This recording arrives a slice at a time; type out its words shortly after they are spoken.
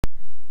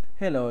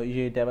Hello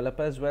Yii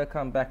developers,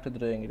 welcome back to the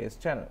Doing It Is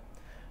channel.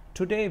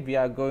 Today we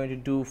are going to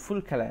do full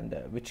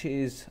calendar, which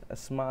is a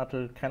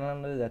smarter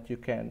calendar that you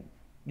can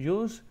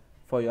use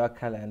for your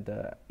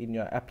calendar in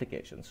your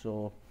application.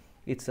 So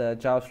it's a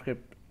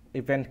JavaScript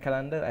event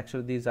calendar.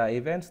 Actually these are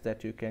events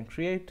that you can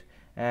create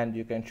and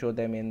you can show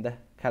them in the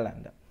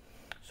calendar.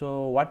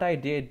 So what I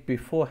did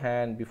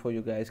beforehand, before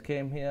you guys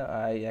came here,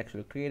 I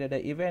actually created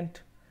an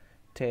event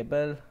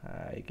table.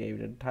 I gave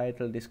it a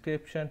title,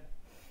 description,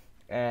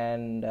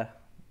 and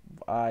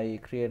I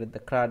created the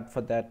CRUD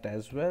for that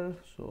as well.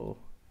 So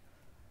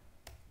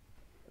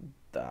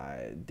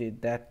I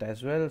did that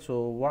as well.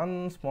 So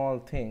one small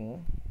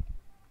thing,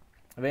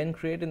 when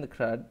creating the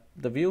CRUD,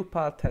 the view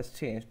path has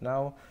changed.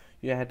 Now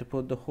you had to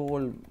put the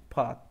whole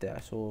path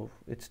there. So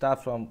it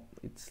starts from,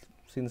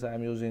 since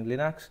I'm using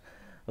Linux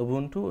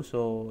Ubuntu,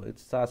 so it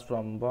starts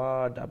from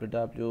var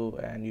www,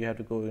 and you have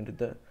to go into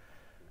the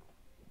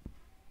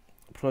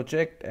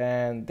project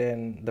and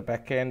then the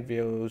backend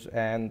views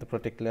and the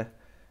particular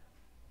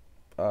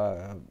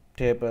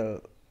table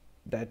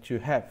that you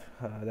have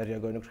that you're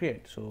going to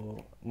create.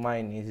 So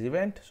mine is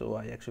event, so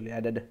I actually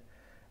added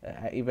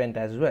event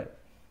as well.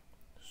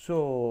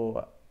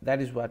 So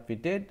that is what we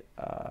did.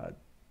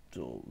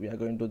 So we are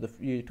going to do the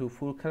Yii2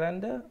 full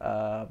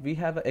calendar. We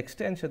have an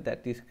extension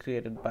that is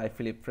created by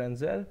Philip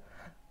Frenzel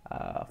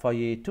for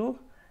Yii2,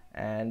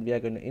 and we are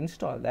going to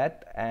install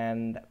that,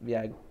 and we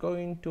are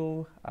going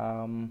to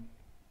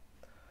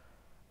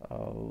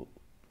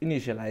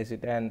initialize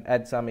it and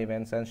add some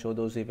events and show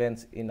those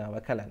events in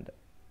our calendar.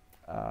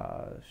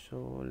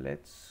 So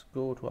let's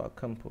go to our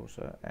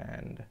composer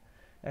and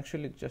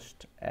actually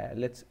just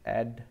let's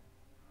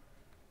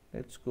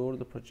go to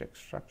the project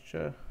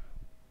structure,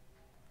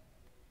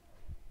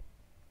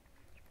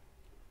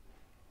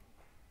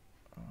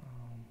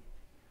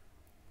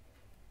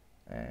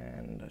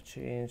 and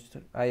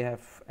I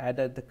have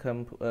added the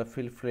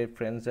Philip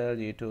Frenzel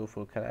Yii2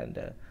 full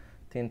calendar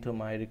thing to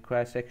my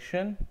request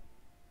section.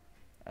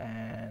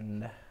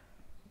 And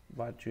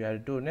what you have to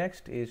do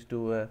next is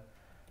do a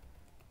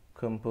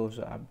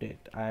composer update.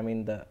 I'm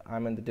in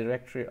the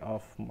directory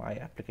of my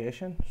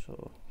application,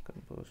 so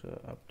composer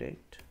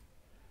update.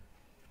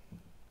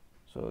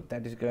 So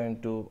that is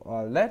going to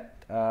all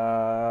that.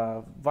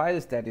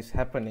 Whilst that is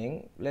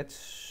happening,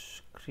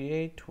 let's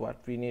create what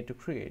we need to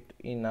create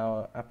in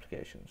our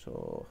application.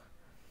 So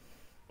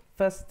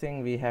first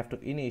thing, we have to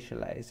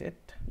initialize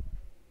it.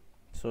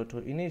 So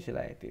to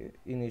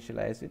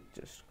initialize it,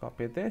 just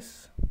copy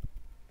this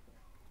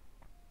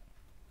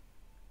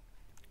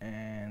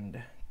and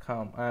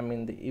I'm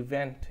in the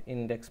event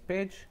index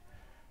page,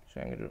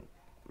 so I'm going to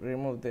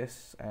remove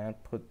this and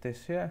put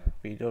this here.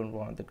 We don't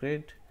want the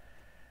grid,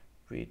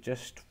 we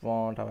just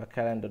want our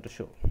calendar to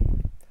show.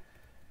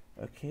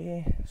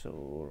 Okay,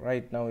 so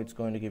right now it's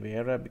going to give an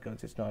error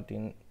because it's not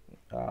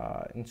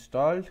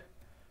installed.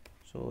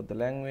 So the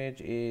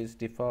language is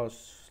default.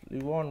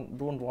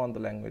 Don't want the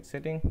language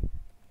setting.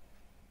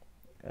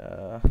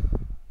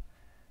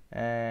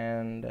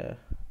 And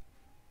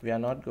we are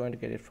not going to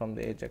get it from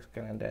the Ajax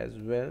calendar as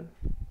well.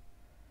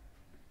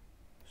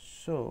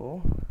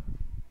 So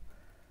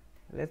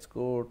let's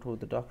go to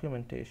the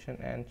documentation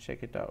and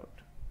check it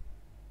out.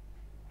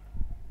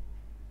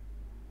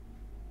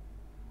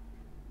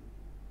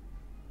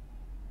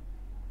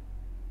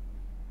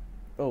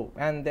 Oh,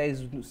 and there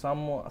is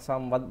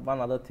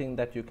one other thing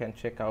that you can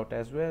check out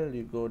as well.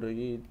 You go to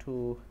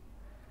Yii2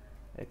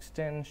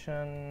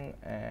 extension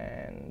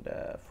and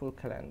full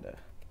calendar.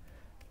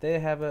 They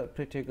have a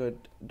pretty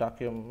good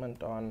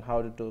document on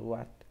how to do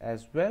what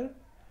as well,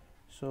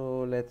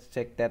 so let's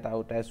check that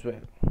out as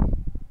well.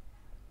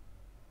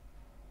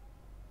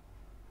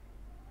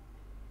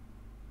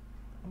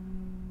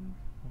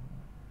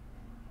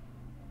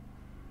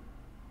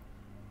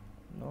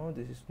 No,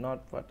 this is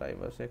not what I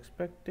was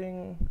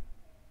expecting.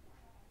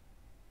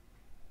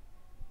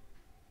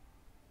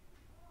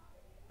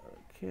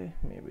 Okay,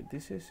 maybe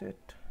this is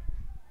it.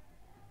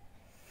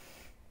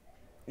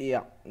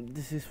 Yeah,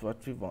 this is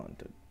what we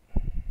wanted.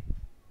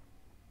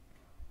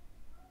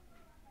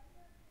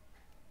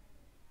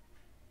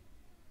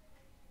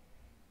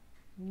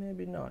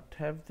 Maybe not.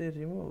 Have they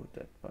removed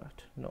that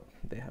part? No,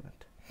 they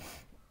haven't.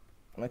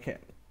 Okay,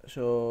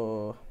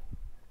 so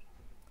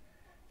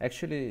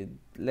actually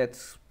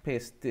let's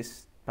paste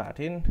this part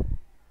in.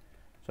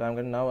 So I'm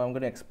going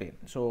to explain.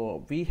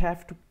 So we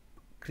have to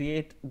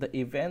create the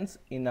events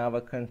in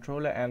our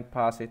controller and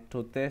pass it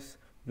to this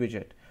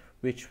widget,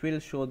 which will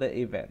show the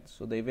events.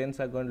 So the events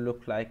are going to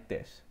look like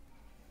this.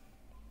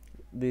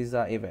 These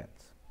are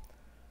events.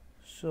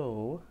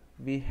 So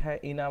we have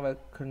in our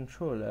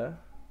controller,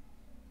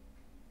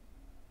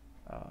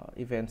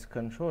 events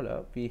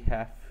controller, we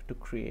have to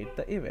create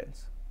the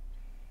events.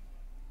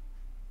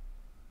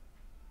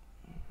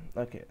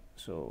 Okay,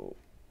 so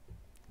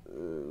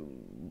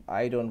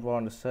I don't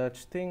want a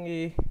search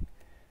thingy.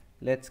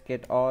 Let's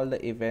get all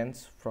the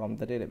events from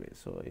the database.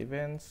 So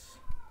events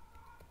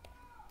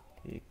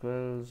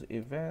equals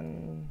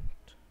event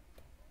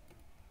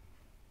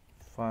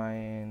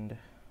find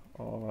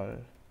all,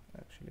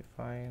 actually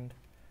find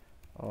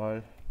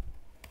all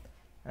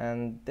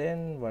and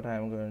then what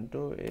I'm going to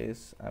do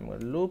is I'm going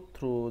to loop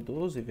through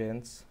those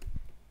events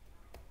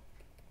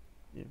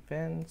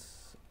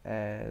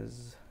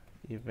as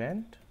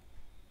event,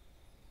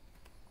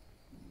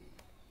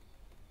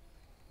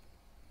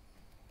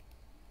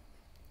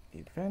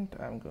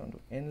 I'm going to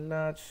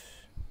enlarge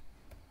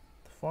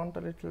the font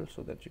a little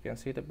so that you can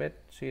see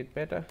it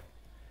better.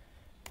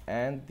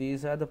 And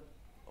these are the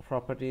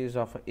properties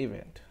of an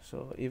event.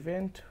 So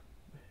event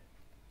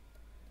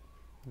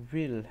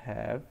will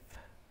have,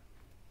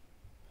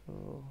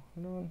 so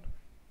hold on,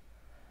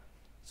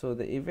 so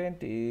the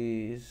event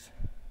is,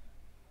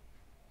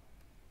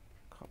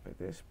 copy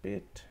this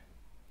bit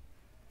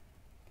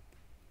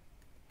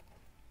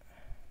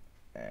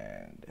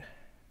and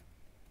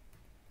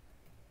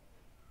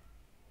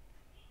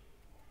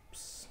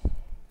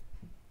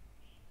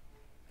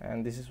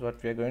this is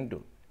what we are going to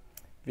do.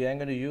 We are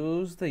going to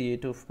use the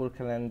Yii2 full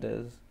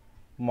calendars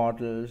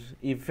models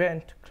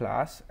event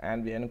class,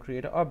 and we are going to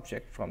create an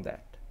object from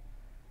that.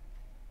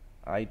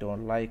 I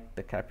don't like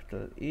the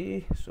capital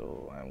E,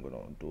 so I'm going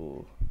to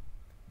do,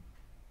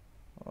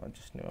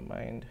 just never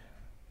mind,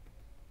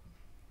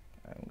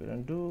 I'm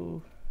going to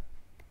do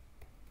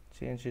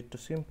change it to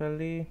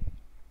simply,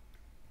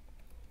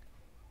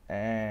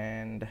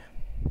 and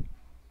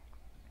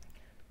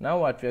now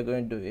what we are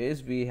going to do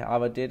is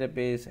our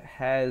database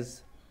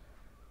has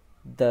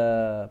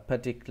the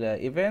particular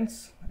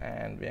events,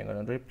 and we are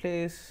going to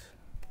replace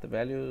the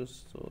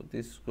values. So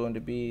this is going to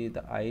be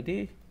the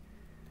ID,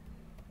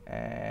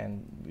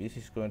 and this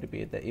is going to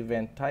be the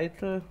event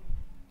title,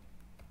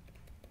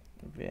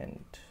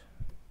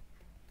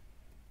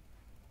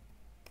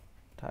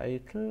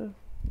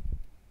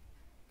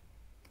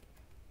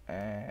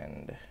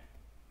 and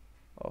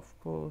of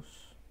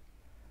course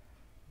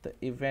the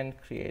event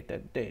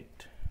created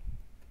date.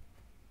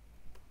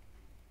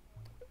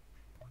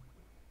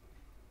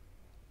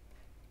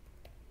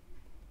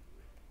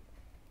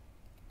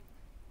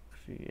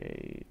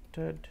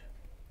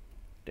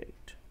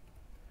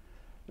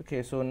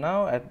 Okay, so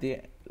now at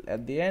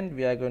the end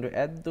we are going to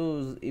add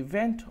those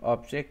event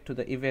object to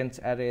the events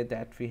array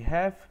that we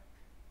have.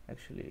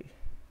 Actually,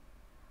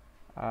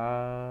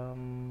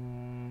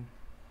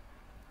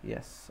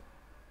 yes,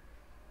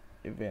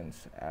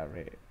 events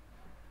array,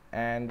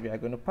 and we are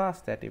going to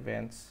pass that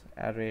events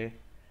array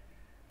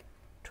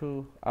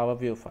to our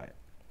view file.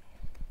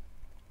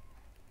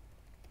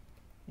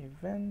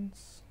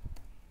 Events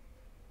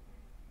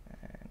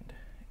and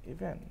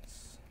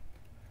events.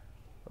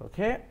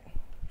 Okay,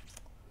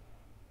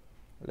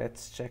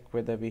 let's check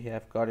whether we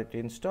have got it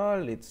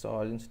installed. It's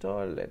all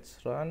installed. Let's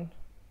run.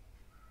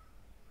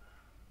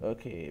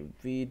 Okay,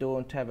 we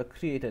don't have a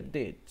created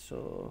date,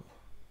 so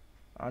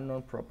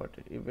unknown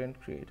property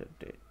event created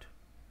date.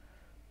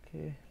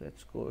 Okay,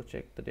 let's go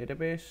check the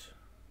database.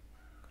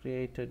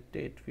 Created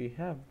date, we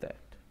have that.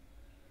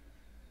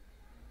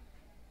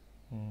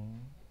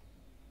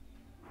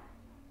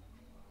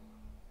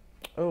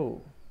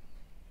 Oh,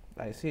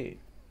 I see.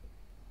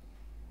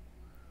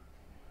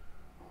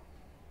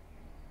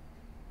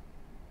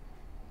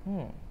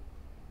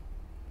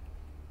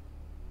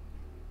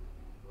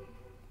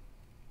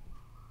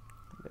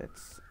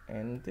 Let's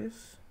end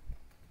this.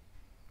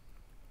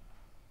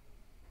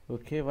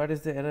 Okay, what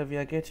is the error we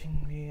are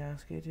getting? We are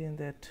getting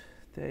that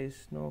there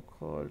is no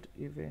called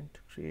event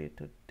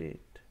created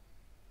date.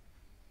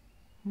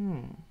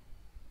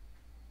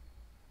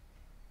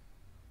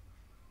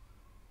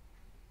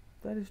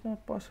 That is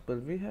not possible.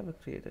 We have a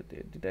created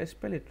date. Did I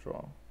spell it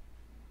wrong?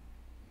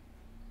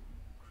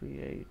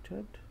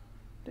 Created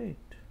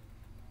date.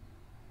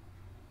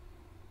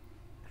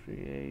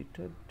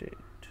 Created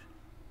date.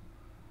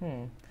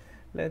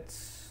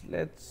 Let's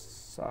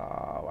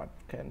what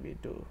can we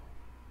do?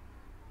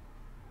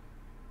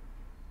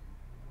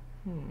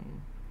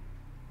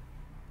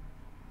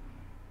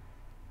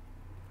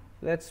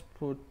 Let's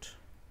put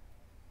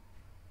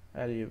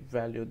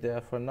value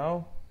there for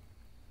now.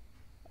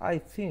 I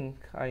think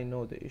I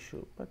know the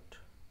issue, but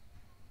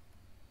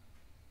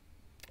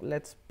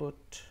let's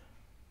put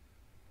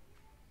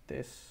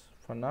this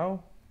for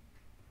now.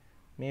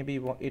 Maybe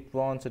it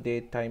wants a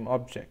date time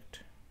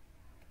object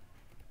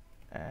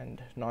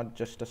and not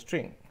just a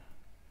string,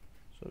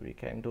 so we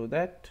can do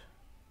that.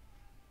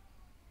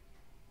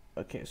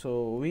 Okay,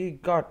 so we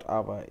got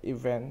our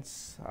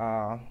events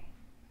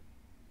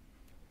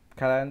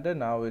calendar.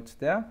 Now it's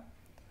there,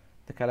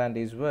 the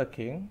calendar is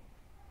working,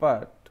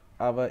 but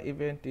our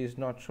event is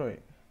not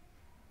showing.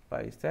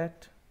 Why is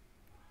that?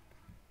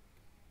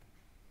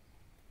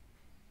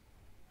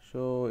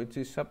 So it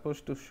is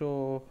supposed to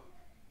show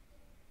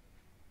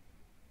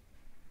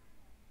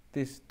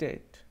this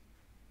date.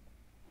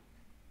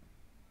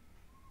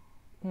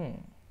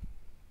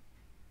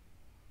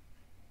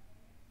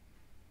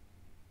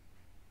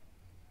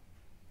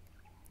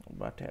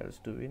 What else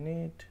do we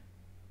need?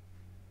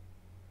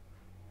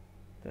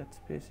 That's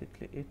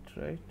basically it,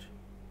 right?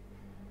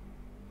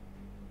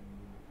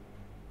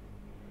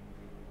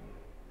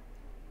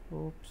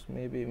 Oops,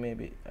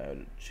 maybe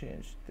I'll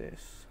change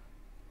this.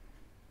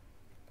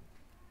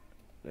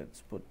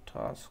 Let's put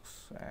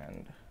tasks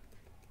and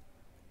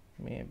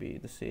maybe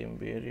the same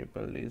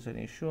variable is an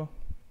issue,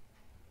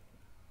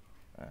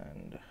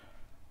 and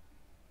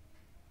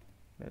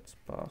let's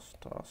pass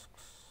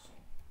tasks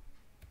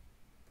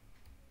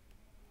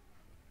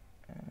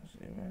as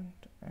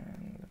event,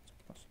 and let's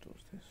pass to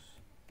this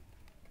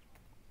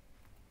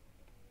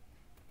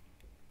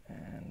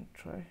and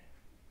try.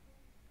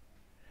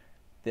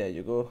 There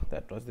you go,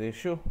 that was the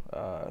issue.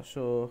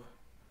 So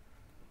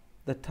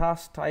the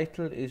task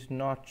title is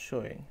not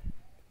showing.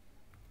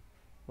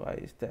 Why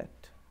is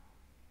that?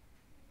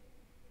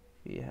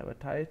 We have a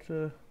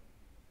title,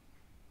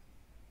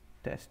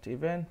 test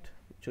event.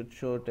 It should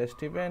show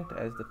test event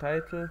as the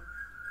title.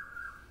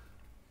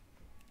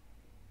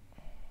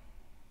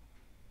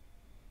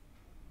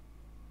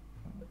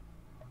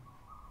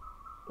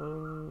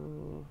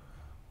 Oh.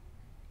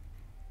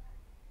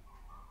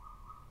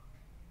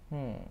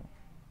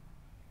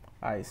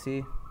 I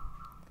see.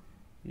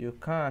 You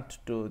can't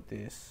do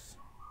this.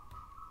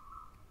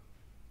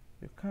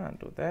 You can't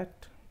do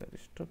that. That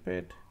is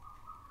stupid.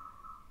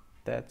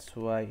 That's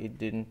why it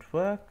didn't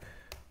work.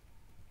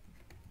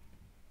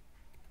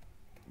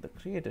 The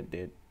creator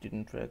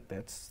didn't work.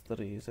 That's the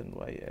reason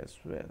why as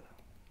well.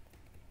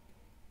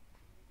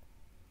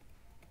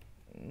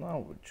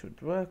 Now it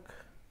should work,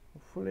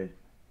 hopefully.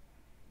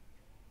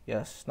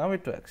 Yes, now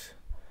it works.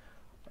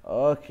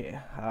 Okay,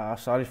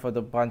 sorry for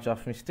the bunch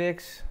of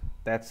mistakes.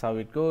 That's how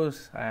it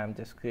goes. I am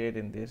just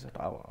creating this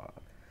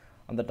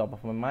on the top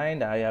of my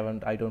mind.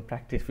 I don't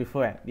practice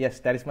beforehand. Yes,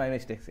 that is my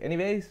mistakes.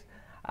 Anyways,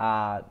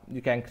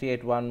 you can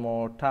create one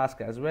more task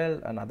as well,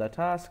 another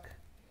task,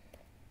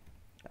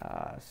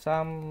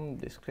 some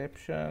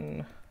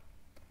description,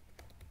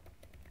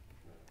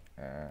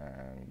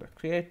 and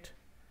create,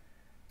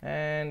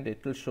 and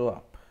it will show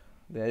up.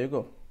 There you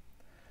go.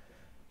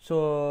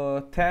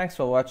 So thanks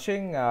for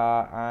watching,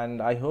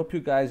 and I hope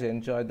you guys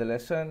enjoyed the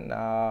lesson.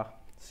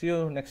 See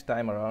you next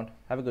time around.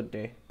 Have a good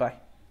day.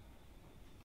 Bye.